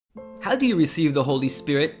How do you receive the Holy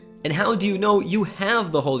Spirit? And how do you know you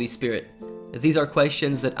have the Holy Spirit? These are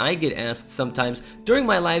questions that I get asked sometimes during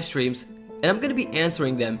my live streams, and I'm going to be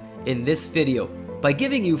answering them in this video by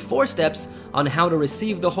giving you 4 steps on how to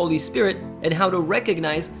receive the Holy Spirit and how to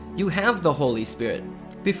recognize you have the Holy Spirit.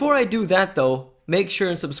 Before I do that though, make sure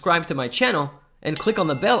and subscribe to my channel and click on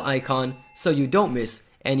the bell icon so you don't miss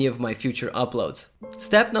any of my future uploads.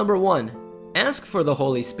 Step number 1. Ask for the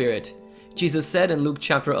Holy Spirit. Jesus said in Luke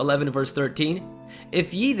chapter 11 verse 13,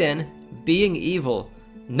 "If ye then, being evil,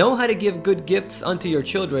 know how to give good gifts unto your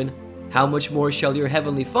children, how much more shall your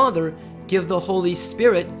heavenly Father give the Holy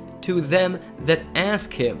Spirit to them that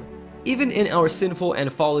ask Him?" Even in our sinful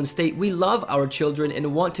and fallen state, we love our children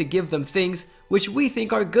and want to give them things which we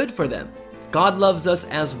think are good for them. God loves us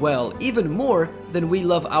as well, even more than we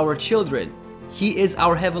love our children. He is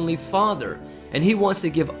our Heavenly Father, and He wants to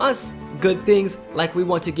give us good things like we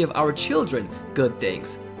want to give our children good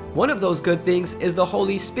things. One of those good things is the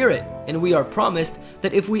Holy Spirit, and we are promised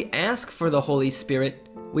that if we ask for the Holy Spirit,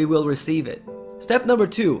 we will receive it. Step number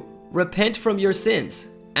 2, repent from your sins.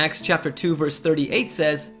 Acts chapter 2 verse 38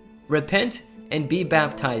 says, "Repent and be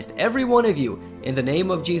baptized, every one of you, in the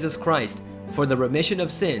name of Jesus Christ, for the remission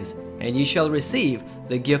of sins, and ye shall receive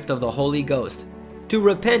the gift of the Holy Ghost." To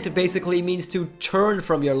repent basically means to turn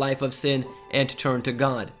from your life of sin and turn to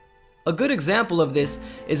God. A good example of this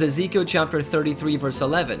is Ezekiel chapter 33 verse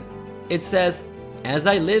 11. It says, "As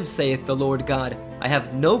I live, saith the Lord God, I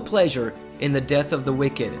have no pleasure in the death of the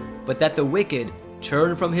wicked, but that the wicked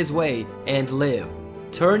turn from his way and live.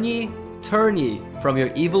 Turn ye from your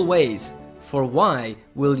evil ways, for why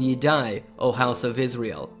will ye die, O house of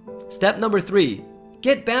Israel?" Step number 3,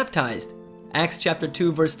 get baptized. Acts chapter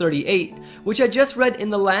 2 verse 38, which I just read in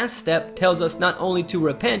the last step, tells us not only to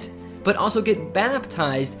repent, but also get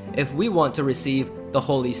baptized if we want to receive the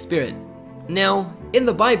Holy Spirit. Now, in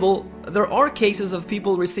the Bible, there are cases of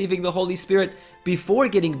people receiving the Holy Spirit before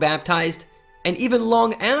getting baptized and even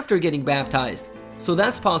long after getting baptized, so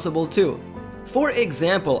that's possible too. For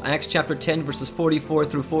example, Acts chapter 10 verses 44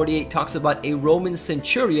 through 48 talks about a Roman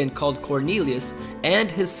centurion called Cornelius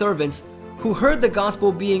and his servants who heard the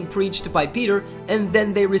gospel being preached by Peter, and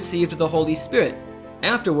then they received the Holy Spirit.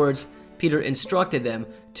 Afterwards, Peter instructed them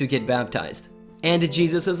to get baptized. And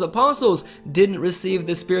Jesus' apostles didn't receive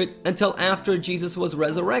the Spirit until after Jesus was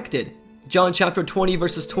resurrected. John chapter 20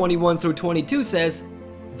 verses 21 through 22 says,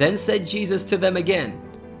 "Then said Jesus to them again,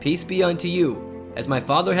 Peace be unto you. As my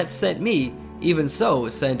Father hath sent me, even so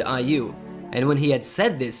send I you. And when he had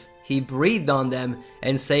said this, he breathed on them,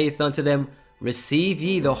 and saith unto them, Receive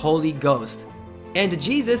ye the Holy Ghost." And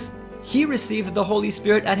Jesus, He received the Holy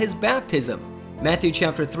Spirit at His baptism. Matthew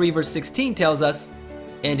chapter 3 verse 16 tells us,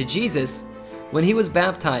 "And Jesus, when He was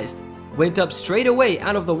baptized, went up straightway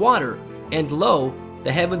out of the water, and lo,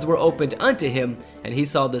 the heavens were opened unto Him, and He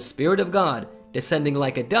saw the Spirit of God descending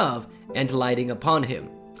like a dove and lighting upon Him."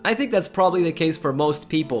 I think that's probably the case for most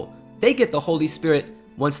people. They get the Holy Spirit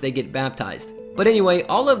once they get baptized. But anyway,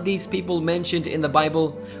 all of these people mentioned in the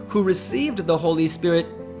Bible who received the Holy Spirit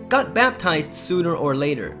got baptized sooner or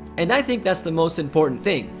later. And I think that's the most important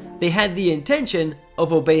thing. They had the intention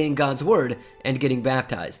of obeying God's word and getting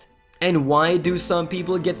baptized. And why do some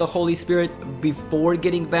people get the Holy Spirit before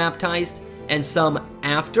getting baptized and some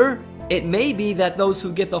after? It may be that those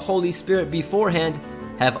who get the Holy Spirit beforehand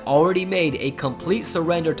have already made a complete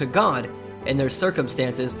surrender to God, and their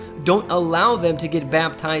circumstances don't allow them to get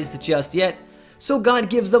baptized just yet, so God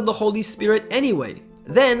gives them the Holy Spirit anyway.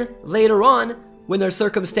 Then, later on, when their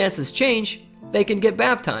circumstances change, they can get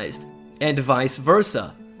baptized. And vice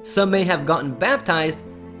versa. Some may have gotten baptized,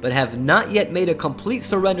 but have not yet made a complete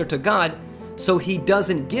surrender to God, so He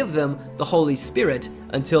doesn't give them the Holy Spirit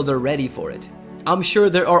until they're ready for it. I'm sure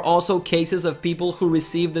there are also cases of people who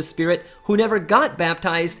received the Spirit who never got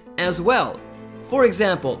baptized as well. For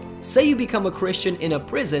example, say you become a Christian in a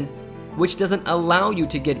prison which doesn't allow you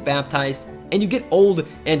to get baptized, and you get old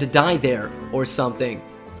and die there or something.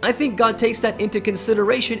 I think God takes that into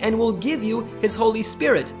consideration and will give you His Holy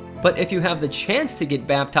Spirit. But if you have the chance to get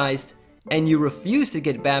baptized and you refuse to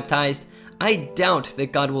get baptized, I doubt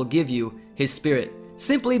that God will give you His Spirit,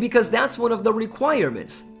 simply because that's one of the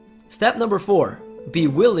requirements. Step number 4, be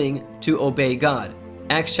willing to obey God.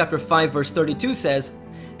 Acts chapter 5 verse 32 says,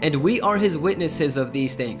 "And we are His witnesses of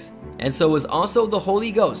these things, and so is also the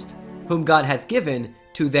Holy Ghost, whom God hath given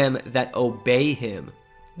to them that obey Him."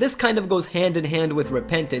 This kind of goes hand in hand with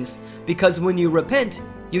repentance, because when you repent,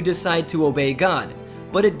 you decide to obey God.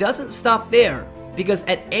 But it doesn't stop there, because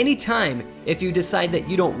at any time, if you decide that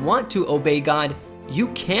you don't want to obey God, you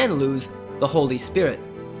can lose the Holy Spirit.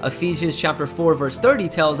 Ephesians chapter 4 verse 30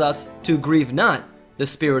 tells us to grieve not the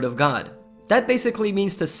Spirit of God. That basically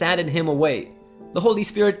means to sadden him away. The Holy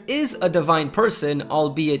Spirit is a divine person,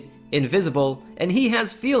 albeit invisible, and he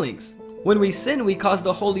has feelings. When we sin, we cause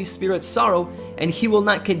the Holy Spirit sorrow, and he will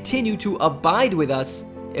not continue to abide with us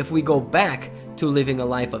if we go back to living a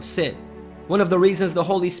life of sin. One of the reasons the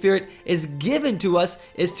Holy Spirit is given to us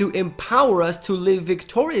is to empower us to live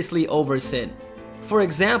victoriously over sin. For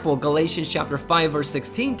example, Galatians chapter 5 verse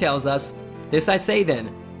 16 tells us, "This I say then,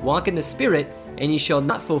 walk in the Spirit, and ye shall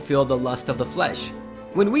not fulfill the lust of the flesh."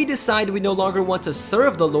 When we decide we no longer want to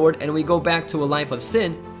serve the Lord and we go back to a life of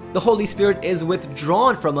sin, the Holy Spirit is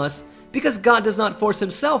withdrawn from us because God does not force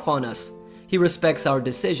himself on us. He respects our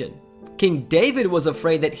decision. King David was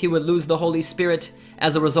afraid that he would lose the Holy Spirit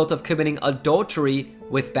as a result of committing adultery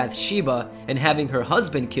with Bathsheba and having her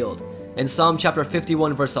husband killed. In Psalm chapter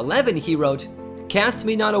 51 verse 11 he wrote, "Cast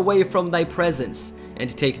me not away from thy presence, and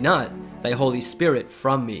take not thy Holy Spirit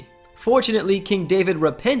from me." Fortunately, King David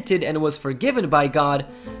repented and was forgiven by God,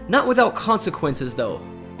 not without consequences though,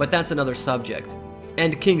 but that's another subject.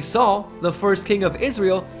 And King Saul, the first king of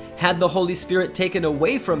Israel, had the Holy Spirit taken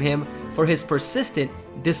away from him for his persistent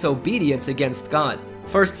disobedience against God.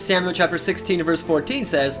 1 Samuel chapter 16 verse 14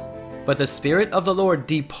 says, "But the Spirit of the Lord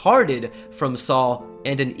departed from Saul,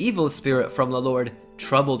 and an evil spirit from the Lord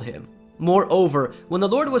troubled him." Moreover, when the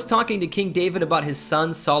Lord was talking to King David about his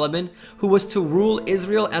son Solomon, who was to rule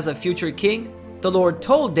Israel as a future king, the Lord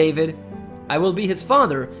told David, "I will be his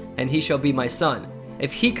father, and he shall be my son.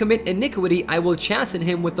 If he commit iniquity, I will chasten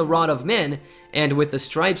him with the rod of men, and with the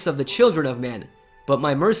stripes of the children of men. But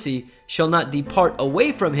my mercy shall not depart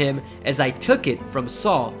away from him, as I took it from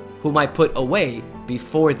Saul, whom I put away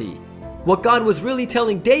before thee." What God was really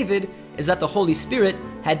telling David is that the Holy Spirit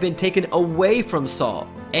had been taken away from Saul,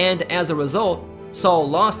 and as a result, Saul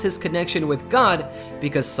lost his connection with God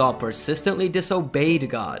because Saul persistently disobeyed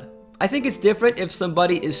God. I think it's different if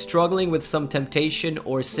somebody is struggling with some temptation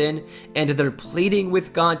or sin and they're pleading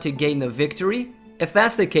with God to gain the victory. If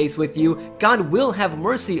that's the case with you, God will have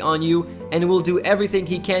mercy on you and will do everything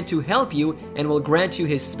he can to help you and will grant you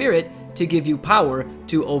his Spirit to give you power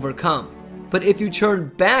to overcome. But if you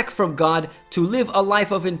turn back from God to live a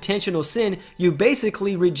life of intentional sin, you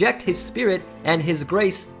basically reject his Spirit and his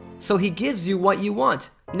grace, so he gives you what you want.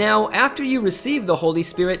 Now, after you receive the Holy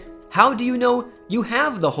Spirit, how do you know you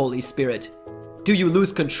have the Holy Spirit? Do you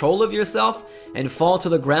lose control of yourself and fall to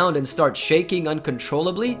the ground and start shaking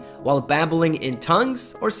uncontrollably while babbling in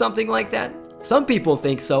tongues or something like that? Some people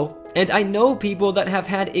think so, and I know people that have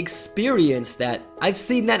had experience that. I've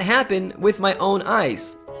seen that happen with my own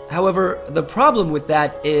eyes. However, the problem with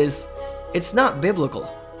that is it's not biblical.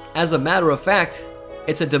 As a matter of fact,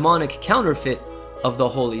 it's a demonic counterfeit of the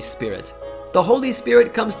Holy Spirit. The Holy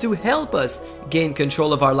Spirit comes to help us gain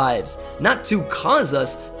control of our lives, not to cause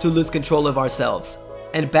us to lose control of ourselves.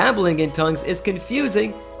 And babbling in tongues is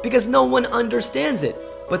confusing because no one understands it.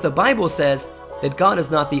 But the Bible says that God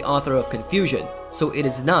is not the author of confusion, so it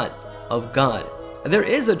is not of God. There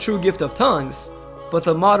is a true gift of tongues, but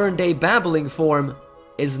the modern day babbling form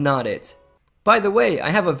is not it. By the way, I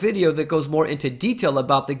have a video that goes more into detail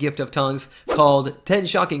about the gift of tongues called 10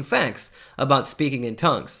 Shocking Facts About Speaking in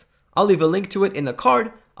Tongues. I'll leave a link to it in the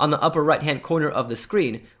card on the upper right hand corner of the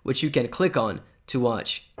screen, which you can click on to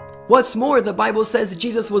watch. What's more, the Bible says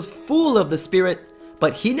Jesus was full of the Spirit,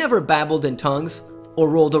 but he never babbled in tongues or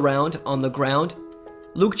rolled around on the ground.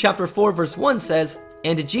 Luke chapter 4 verse 1 says,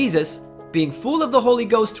 "And Jesus, being full of the Holy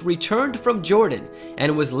Ghost, returned from Jordan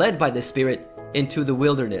and was led by the Spirit into the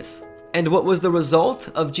wilderness." And what was the result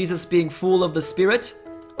of Jesus being full of the Spirit?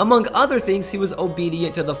 Among other things, he was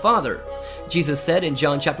obedient to the Father. Jesus said in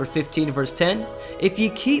John chapter 15 verse 10, "If ye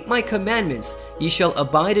keep my commandments, ye shall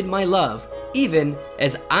abide in my love, even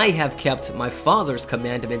as I have kept my Father's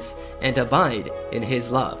commandments and abide in his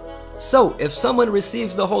love." So, if someone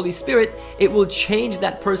receives the Holy Spirit, it will change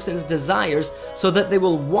that person's desires so that they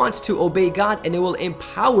will want to obey God, and it will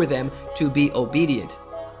empower them to be obedient.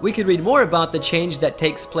 We can read more about the change that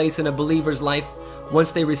takes place in a believer's life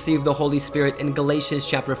once they receive the Holy Spirit in Galatians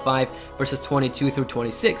chapter 5 verses 22 through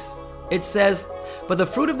 26. It says, "But the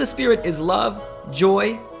fruit of the Spirit is love,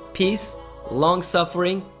 joy, peace,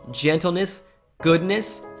 long-suffering, gentleness,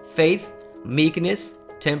 goodness, faith, meekness,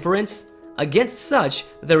 temperance. Against such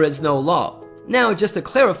there is no law." Now, just to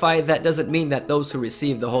clarify, that doesn't mean that those who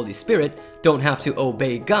receive the Holy Spirit don't have to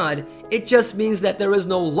obey God. It just means that there is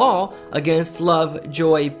no law against love,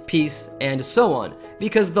 joy, peace, and so on,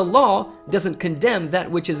 because the law doesn't condemn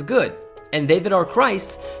that which is good. And they that are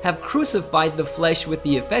Christ's have crucified the flesh with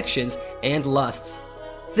the affections and lusts.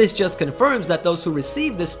 This just confirms that those who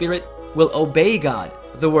receive the Spirit will obey God.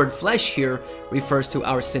 The word flesh here refers to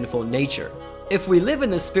our sinful nature. If we live in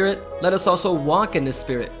the Spirit, let us also walk in the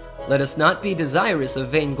Spirit. Let us not be desirous of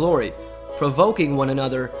vainglory, provoking one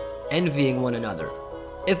another, envying one another.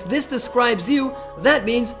 If this describes you, that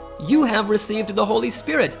means you have received the Holy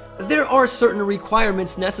Spirit. There are certain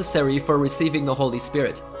requirements necessary for receiving the Holy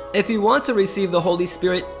Spirit. If you want to receive the Holy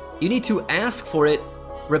Spirit, you need to ask for it,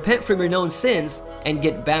 repent from your known sins, and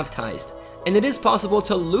get baptized. And it is possible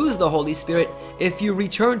to lose the Holy Spirit if you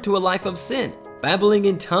return to a life of sin. Babbling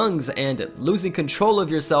in tongues and losing control of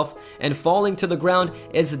yourself and falling to the ground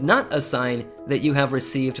is not a sign that you have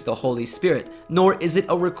received the Holy Spirit, nor is it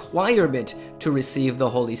a requirement to receive the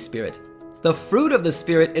Holy Spirit. The fruit of the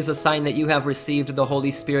Spirit is a sign that you have received the Holy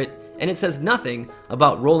Spirit, and it says nothing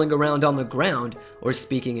about rolling around on the ground or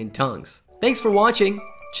speaking in tongues. Thanks for watching.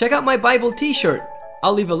 Check out my Bible t-shirt.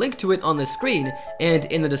 I'll leave a link to it on the screen and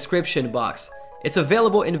in the description box. It's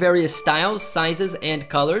available in various styles, sizes, and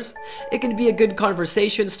colors. It can be a good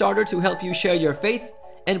conversation starter to help you share your faith,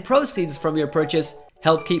 and proceeds from your purchase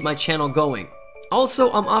help keep my channel going.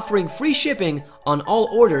 Also, I'm offering free shipping on all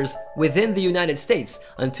orders within the United States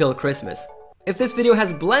until Christmas. If this video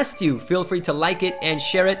has blessed you, feel free to like it and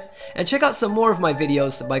share it, and check out some more of my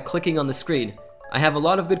videos by clicking on the screen. I have a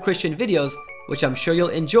lot of good Christian videos, which I'm sure you'll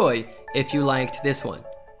enjoy if you liked this one.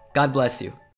 God bless you.